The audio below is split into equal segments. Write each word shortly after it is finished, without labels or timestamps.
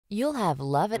You'll have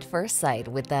love at first sight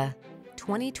with the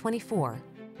 2024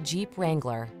 Jeep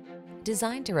Wrangler.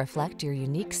 Designed to reflect your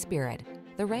unique spirit,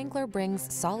 the Wrangler brings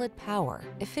solid power,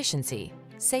 efficiency,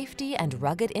 safety, and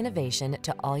rugged innovation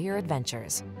to all your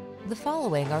adventures. The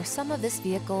following are some of this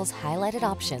vehicle's highlighted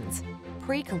options: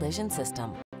 pre-collision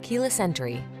system, keyless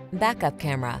entry, backup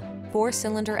camera,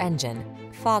 4-cylinder engine,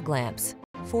 fog lamps,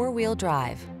 4-wheel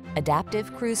drive,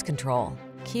 adaptive cruise control,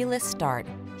 keyless start,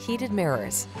 heated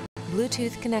mirrors,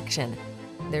 Bluetooth connection.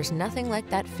 There's nothing like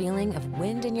that feeling of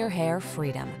wind in your hair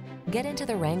freedom. Get into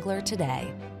the Wrangler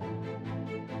today.